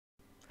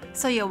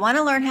So you want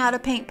to learn how to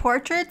paint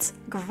portraits?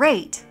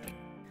 Great!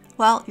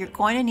 Well, you're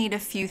going to need a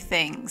few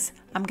things.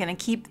 I'm going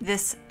to keep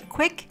this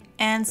quick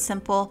and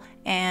simple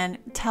and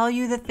tell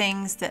you the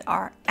things that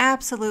are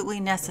absolutely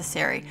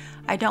necessary.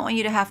 I don't want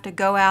you to have to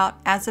go out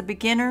as a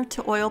beginner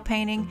to oil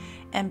painting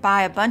and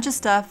buy a bunch of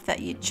stuff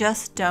that you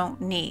just don't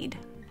need.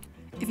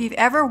 If you've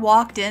ever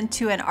walked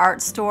into an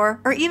art store,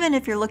 or even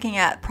if you're looking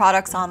at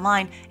products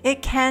online,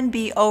 it can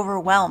be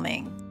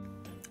overwhelming.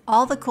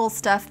 All the cool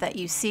stuff that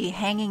you see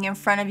hanging in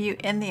front of you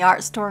in the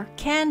art store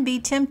can be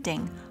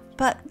tempting,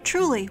 but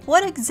truly,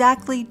 what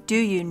exactly do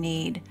you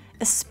need?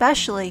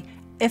 Especially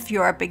if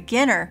you're a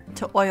beginner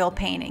to oil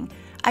painting.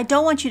 I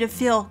don't want you to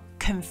feel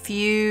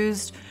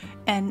confused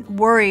and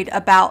worried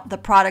about the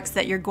products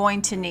that you're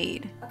going to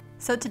need.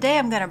 So today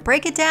I'm going to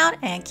break it down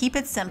and keep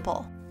it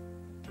simple.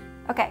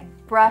 Okay,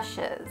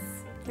 brushes.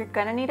 You're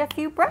going to need a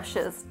few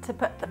brushes to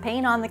put the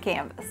paint on the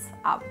canvas,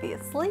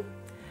 obviously.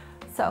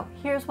 So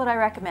here's what I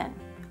recommend.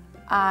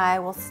 I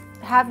will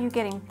have you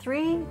getting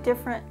 3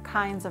 different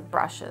kinds of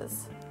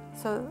brushes.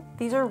 So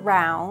these are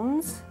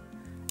rounds,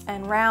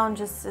 and round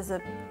just is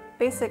a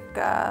basic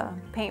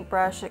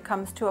paintbrush. It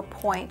comes to a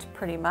point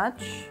pretty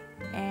much,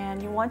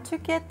 and you want to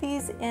get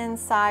these in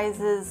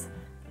sizes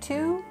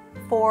 2,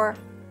 4,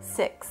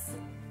 6.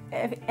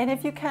 And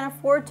if you can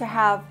afford to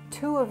have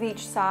 2 of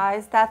each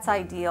size, that's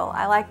ideal.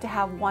 I like to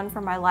have one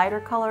for my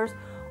lighter colors,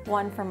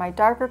 one for my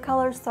darker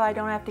colors, so I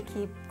don't have to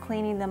keep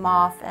cleaning them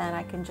off and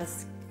I can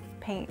just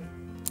paint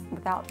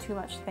without too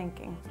much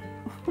thinking.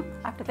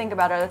 I have to think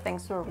about other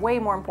things that are way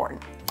more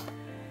important.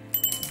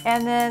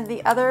 And then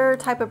the other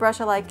type of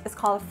brush I like is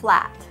called a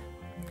flat.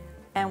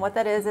 And what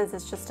that is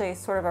it's just a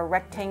sort of a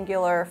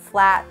rectangular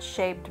flat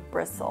shaped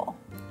bristle.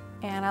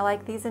 And I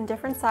like these in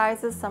different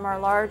sizes. Some are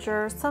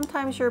larger.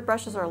 Sometimes your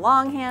brushes are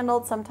long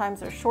handled,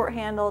 sometimes they're short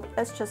handled.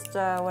 It's just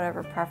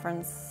whatever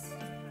preference,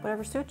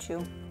 whatever suits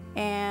you.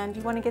 And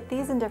you want to get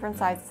these in different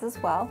sizes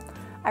as well.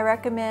 I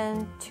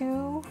recommend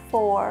 2,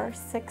 4,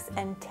 6,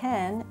 and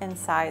 10 in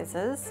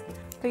sizes,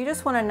 but you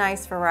just want a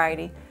nice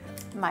variety.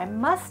 My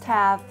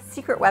must-have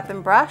secret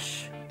weapon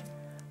brush.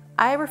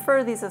 I refer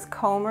to these as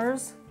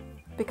combers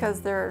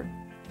because they're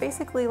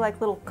basically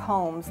like little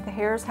combs. The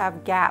hairs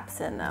have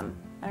gaps in them.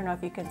 I don't know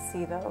if you can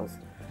see those.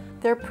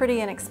 They're pretty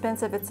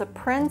inexpensive. It's a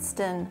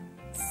Princeton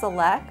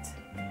Select,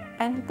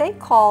 and they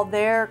call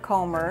their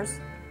combers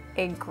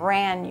a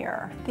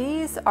granier.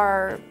 These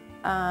are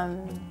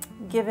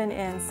given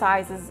in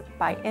sizes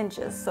by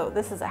inches. So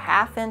this is a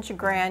 1/2 inch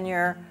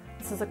granier,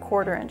 this is a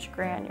 1/4 inch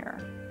granier.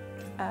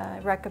 I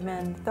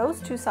recommend those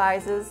 2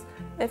 sizes.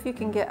 If you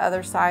can get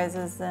other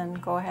sizes, then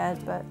go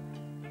ahead, but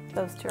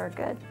those 2 are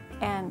good.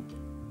 And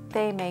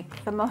they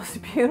make the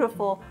most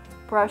beautiful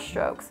brush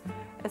strokes,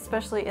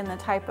 especially in the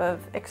type of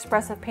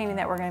expressive painting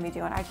that we're going to be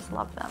doing. I just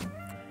love them.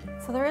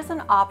 So there is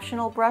an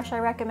optional brush I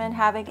recommend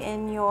having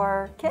in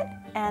your kit,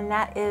 and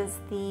that is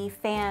the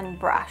fan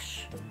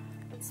brush.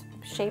 It's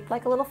shaped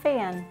like a little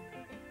fan.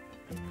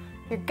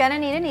 You're gonna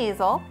need an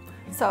easel.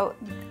 So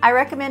I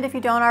recommend, if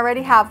you don't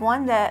already have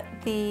one, that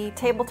the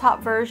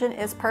tabletop version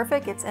is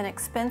perfect. It's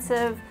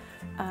inexpensive,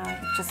 it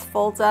just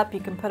folds up,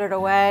 you can put it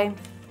away,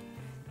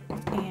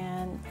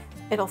 and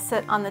it'll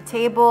sit on the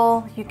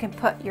table. You can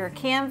put your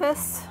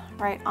canvas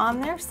right on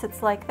there,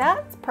 sits like that,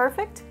 it's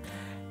perfect.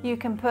 You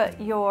can put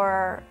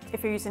your,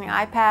 if you're using an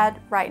iPad,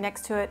 right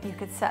next to it. You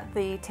could set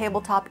the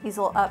tabletop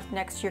easel up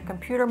next to your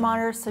computer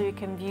monitor so you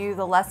can view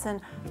the lesson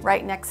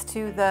right next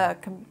to the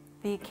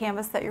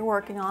canvas that you're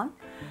working on.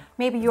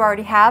 Maybe you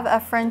already have a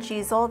French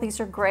easel. These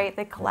are great,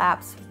 they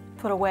collapse,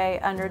 put away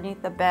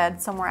underneath the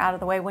bed somewhere out of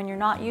the way when you're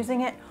not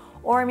using it.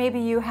 Or maybe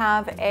you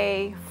have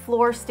a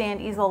floor stand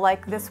easel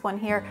like this one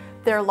here.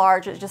 They're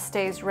large, it just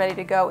stays ready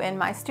to go in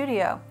my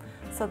studio.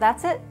 So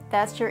that's it,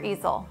 that's your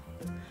easel.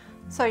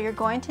 So you're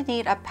going to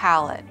need a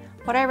palette.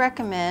 What I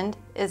recommend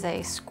is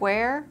a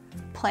square,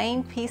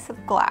 plain piece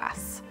of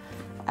glass.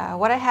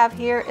 What I have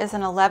here is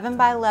an 11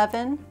 by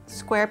 11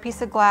 square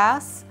piece of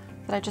glass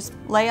that I just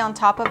lay on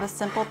top of a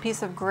simple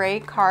piece of gray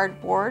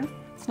cardboard.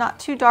 It's not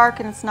too dark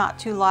and it's not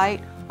too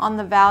light. On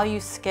the value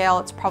scale,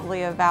 it's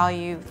probably a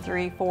value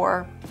 3,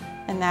 4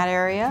 in that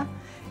area.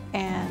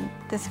 And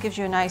this gives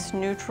you a nice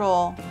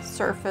neutral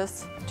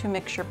surface to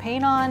mix your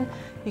paint on.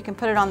 You can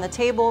put it on the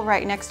table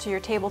right next to your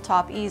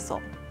tabletop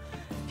easel.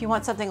 If you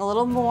want something a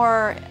little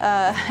more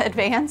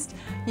advanced,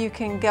 you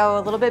can go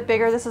a little bit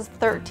bigger. This is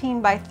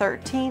 13 by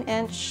 13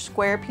 inch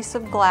square piece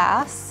of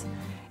glass,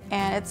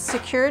 and it's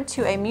secured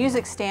to a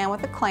music stand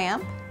with a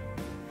clamp.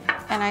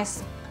 And I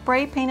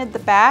spray painted the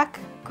back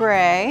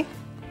gray,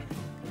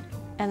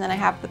 and then I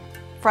have the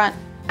front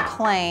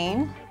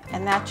plain,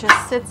 and that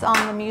just sits on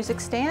the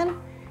music stand,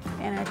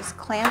 and I just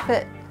clamp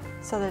it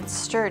so that it's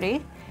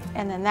sturdy,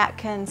 and then that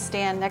can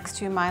stand next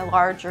to my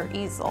larger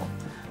easel.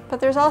 But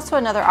there's also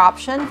another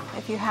option.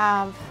 If you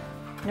have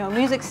no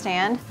music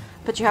stand,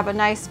 but you have a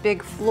nice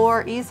big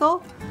floor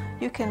easel,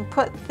 you can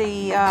put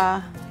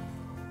the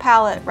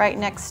palette right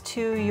next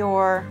to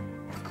your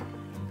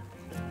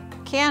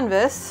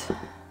canvas,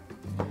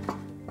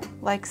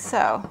 like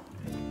so.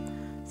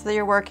 So that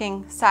you're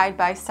working side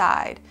by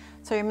side.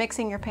 So So you're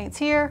mixing your paints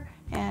here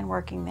and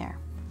working there.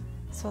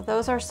 So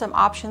those are some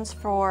options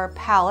for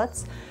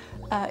palettes.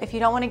 If you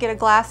don't want to get a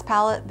glass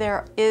palette,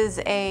 there is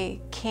a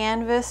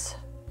canvas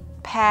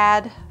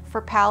pad for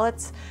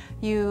palettes.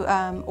 You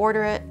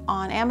order it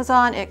on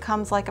Amazon. It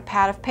comes like a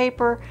pad of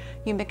paper.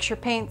 You mix your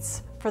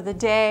paints for the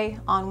day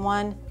on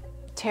one,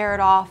 tear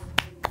it off,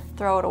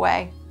 throw it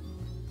away.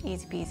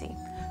 Easy peasy.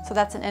 So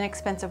that's an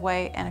inexpensive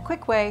way and a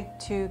quick way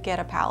to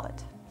get a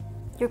palette.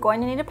 You're going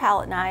to need a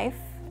palette knife.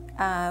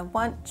 I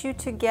want you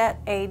to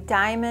get a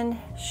diamond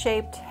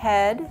shaped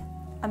head.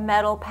 A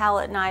metal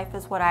palette knife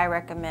is what I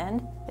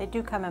recommend. They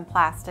do come in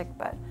plastic,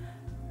 but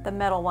the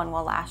metal one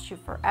will last you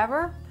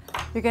forever.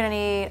 You're gonna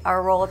need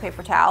a roll of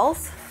paper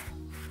towels.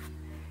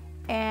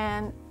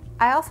 And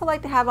I also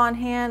like to have on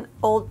hand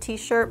old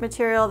t-shirt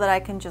material that I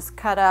can just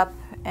cut up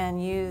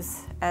and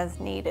use as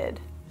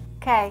needed.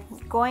 Okay,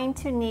 going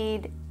to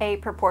need a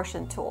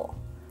proportion tool.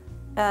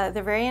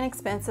 They're very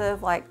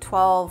inexpensive, like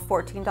 $12,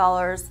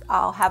 $14.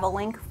 I'll have a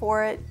link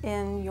for it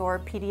in your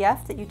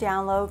PDF that you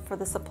download for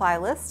the supply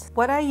list.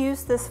 What I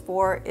use this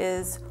for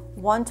is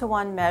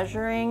one-to-one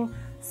measuring.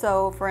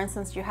 So for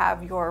instance, you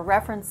have your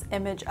reference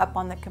image up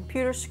on the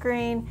computer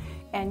screen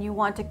and you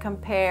want to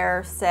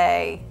compare,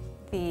 say,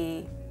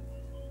 the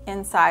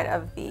inside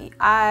of the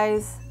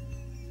eyes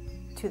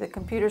to the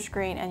computer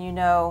screen, and you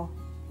know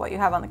what you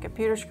have on the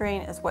computer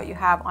screen is what you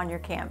have on your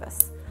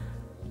canvas.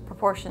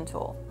 Proportion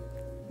tool,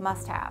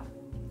 must have.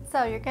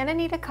 So you're going to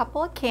need a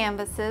couple of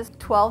canvases,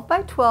 12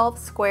 by 12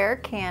 square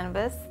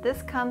canvas.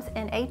 This comes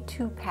in a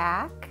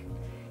 2-pack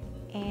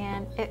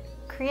and it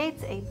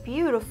creates a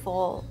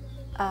beautiful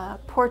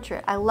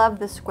portrait. I love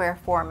the square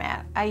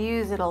format. I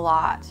use it a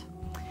lot.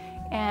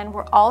 And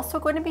we're also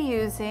going to be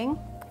using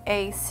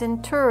a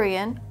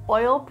Centurion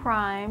oil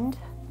primed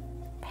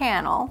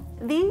panel.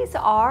 These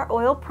are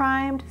oil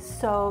primed,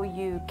 so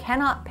you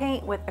cannot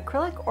paint with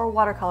acrylic or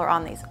watercolor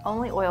on these,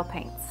 only oil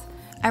paints.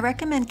 I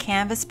recommend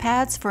canvas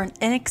pads for an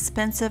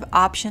inexpensive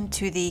option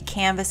to the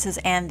canvases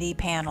and the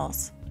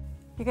panels.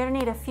 You're going to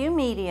need a few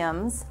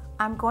mediums.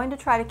 I'm going to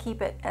try to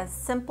keep it as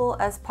simple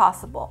as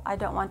possible. I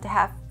don't want to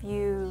have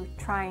you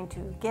trying to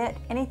get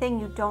anything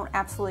you don't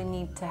absolutely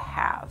need to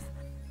have.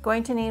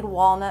 Going to need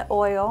walnut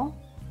oil.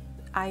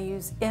 I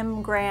use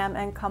M. Graham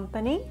and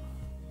Company.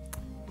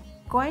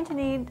 Going to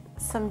need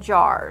some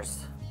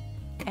jars,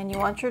 and you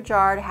want your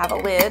jar to have a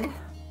lid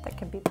that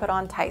can be put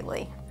on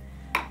tightly,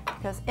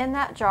 because in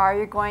that jar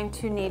you're going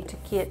to need to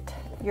get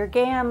your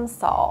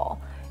Gamsol.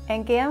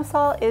 And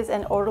Gamsol is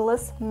an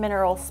odorless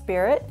mineral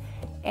spirit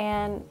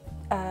and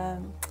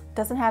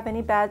doesn't have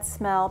any bad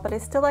smell, but I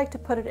still like to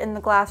put it in the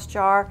glass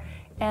jar,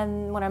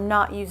 and when I'm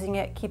not using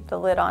it, keep the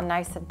lid on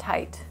nice and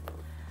tight.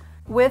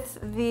 With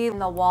the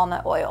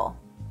walnut oil,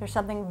 there's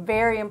something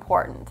very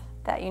important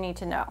that you need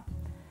to know.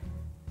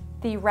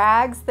 The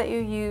rags that you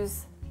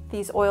use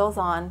these oils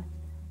on,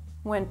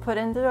 when put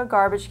into a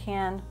garbage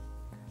can,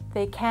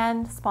 they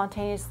can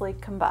spontaneously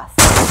combust.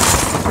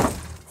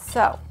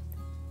 So,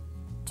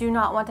 do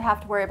not want to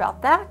have to worry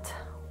about that.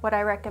 What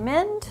I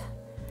recommend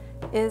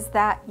is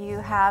that you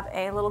have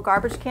a little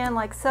garbage can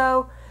like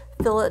so,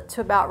 fill it to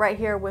about right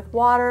here with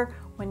water.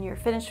 When you're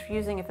finished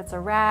using, if it's a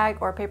rag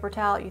or a paper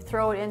towel, you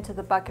throw it into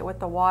the bucket with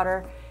the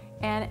water.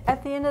 And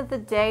at the end of the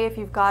day, if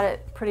you've got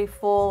it pretty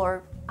full,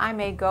 or I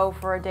may go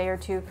for a day or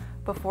two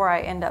before I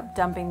end up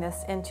dumping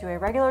this into a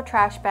regular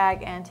trash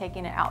bag and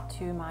taking it out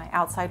to my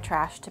outside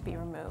trash to be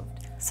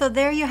removed. So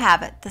there you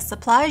have it, the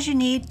supplies you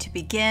need to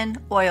begin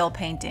oil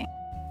painting.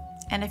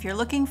 And if you're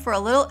looking for a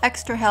little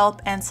extra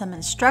help and some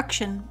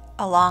instruction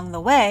along the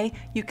way,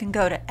 you can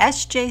go to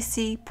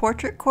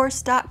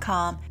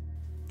sjcportraitcourse.com.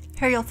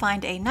 Here you'll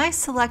find a nice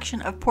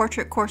selection of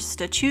portrait courses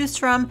to choose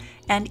from,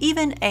 and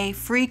even a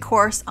free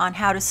course on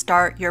how to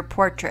start your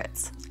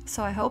portraits.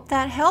 So I hope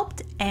that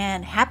helped,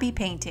 and happy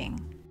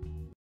painting!